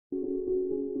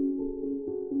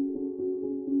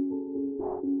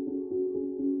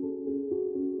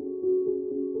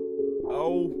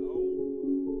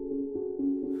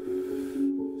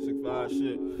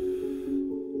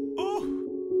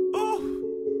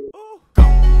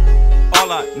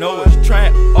All I know is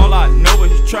trap, all I know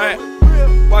is trap.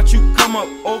 Watch you come up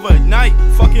overnight,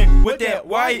 fucking with that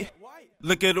white.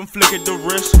 Look at him flicking the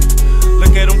wrist.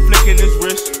 Look at him flicking his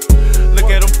wrist. Look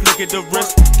at him flicking the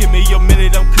wrist. Give me a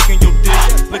minute, I'm cooking your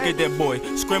dish. Look at that boy,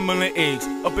 scrambling eggs,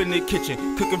 up in the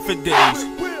kitchen, cooking for days.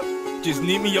 Just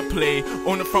need me a play,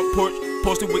 on the front porch,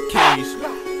 posted with K's.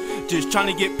 Just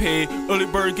tryna get paid, early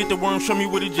bird get the worm, show me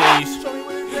with the J's.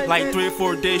 Like 3 or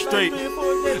 4 days straight,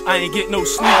 I ain't get no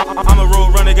sleep. I'm a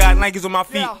road runner, got Nikes on my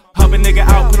feet. Hub a nigga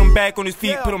out, put him back on his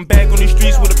feet. Put him back on the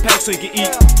streets with a pack so he can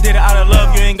eat. Did it out of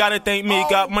love, you ain't gotta thank me.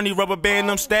 Got money, rubber band,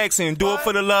 them stacks in. Do it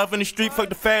for the love in the street, fuck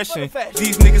the fashion.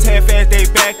 These niggas half-ass, they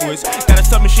backwards. Got a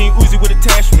submachine Uzi with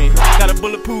attachment. Got a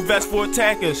bulletproof vest for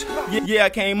attackers. Yeah, I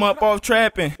came up off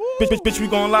trapping. Bitch, we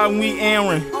gon' lie when we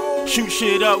airing. Shoot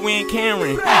shit up, we ain't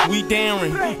caring, we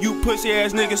daring. You pussy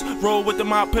ass niggas, roll with the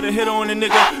mop, put a hit on a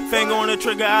nigga. Finger on the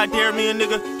trigger, I dare me a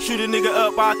nigga. Shoot a nigga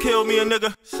up, I kill me a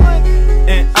nigga.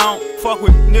 And I don't fuck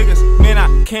with niggas, man,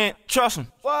 I can't trust them.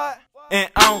 And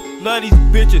I don't love these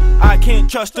bitches, I can't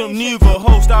trust them neither.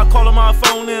 Host, I call on my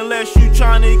phone unless you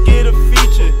tryna get a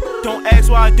feature. Don't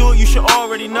ask why I do it, you should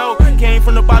already know. Came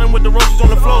from the bottom with the roaches on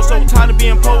the floor. So tired of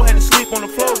being poor, had to sleep on the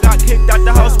floor. Got kicked out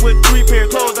the house with 3 pair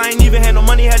of clothes. I ain't even had no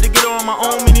money, had to get it on my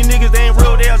own. Many niggas, they ain't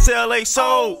real, they'll sell they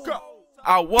soul.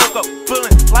 I woke up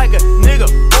feeling like a nigga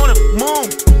on the moon.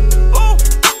 Ooh,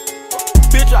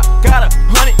 bitch, I got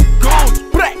 100 goons.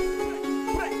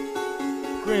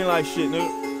 Green light shit,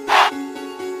 nigga.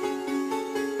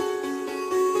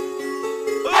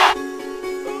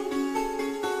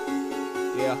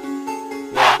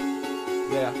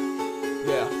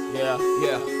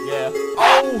 Yeah.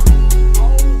 Oh.